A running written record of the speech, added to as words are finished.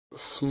A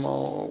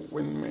small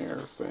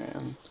Windmere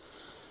fan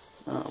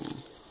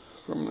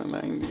from the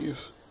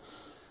 90s.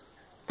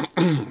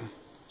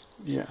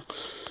 Yeah,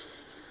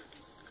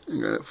 I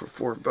got it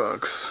for $4.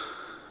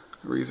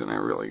 The reason I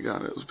really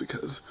got it was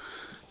because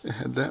it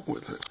had that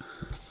with it.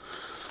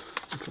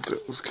 I thought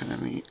that was kind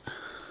of neat.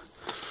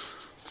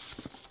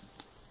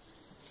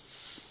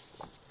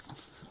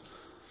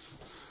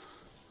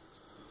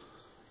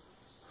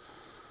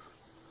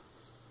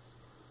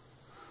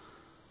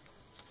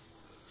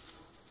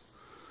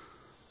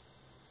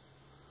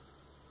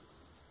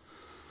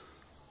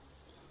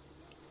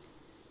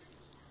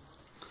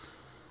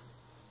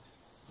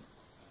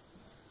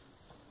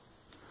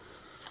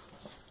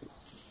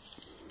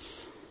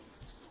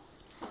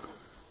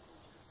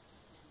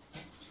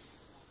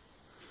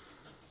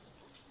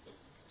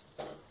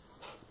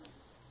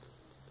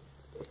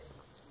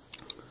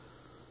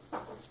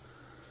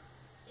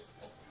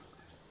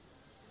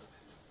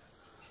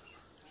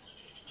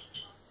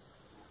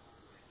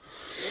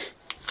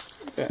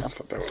 Yeah, I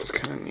thought that was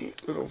kind of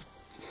neat little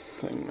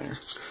thing there.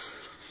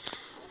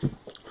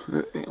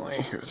 But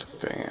anyway, here's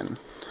the fan.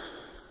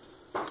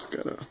 It's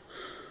got a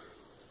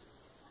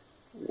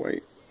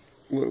white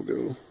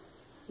logo.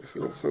 If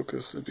it'll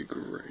focus, it'd be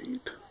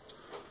great.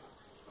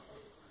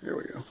 There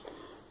we go.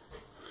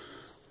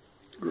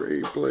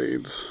 Gray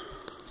blades.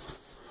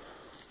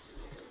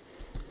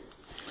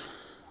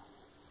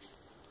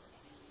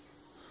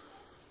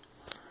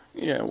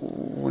 Yeah,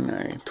 when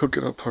I took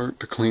it apart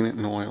to clean it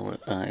and oil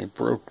it, I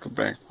broke the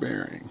back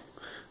bearing.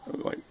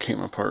 It like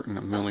came apart in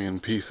a million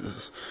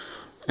pieces.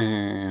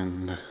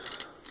 And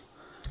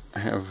I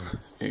have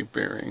a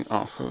bearing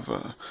off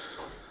of,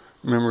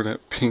 remember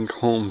that pink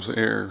Holmes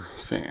Air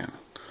fan?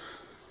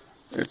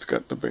 It's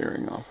got the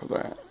bearing off of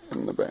that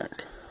in the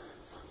back.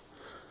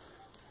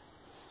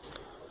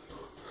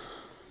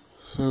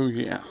 So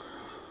yeah,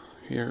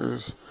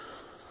 here's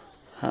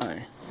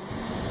hi.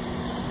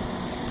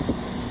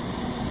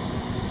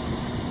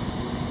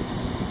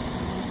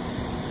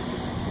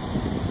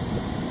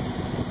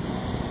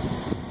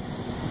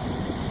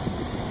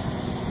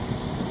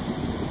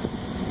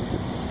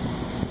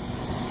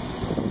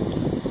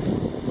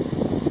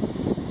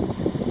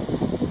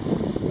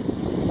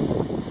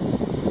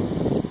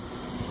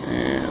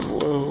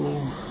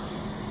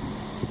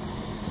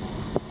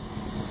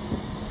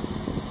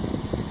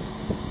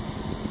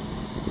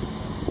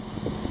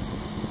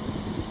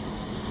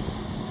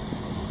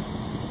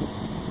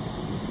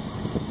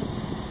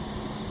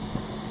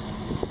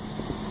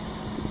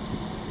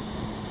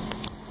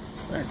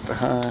 Back to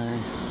high.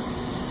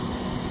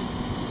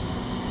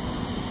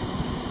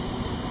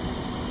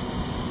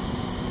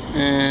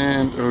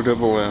 And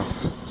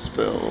OFF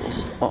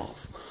spells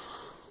off.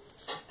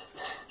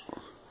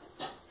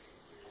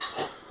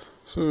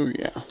 So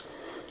yeah.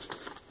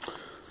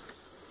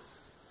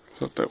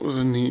 Thought that was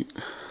a neat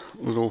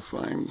little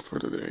find for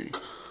today.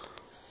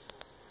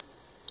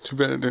 Too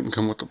bad it didn't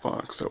come with the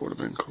box, that would have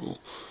been cool.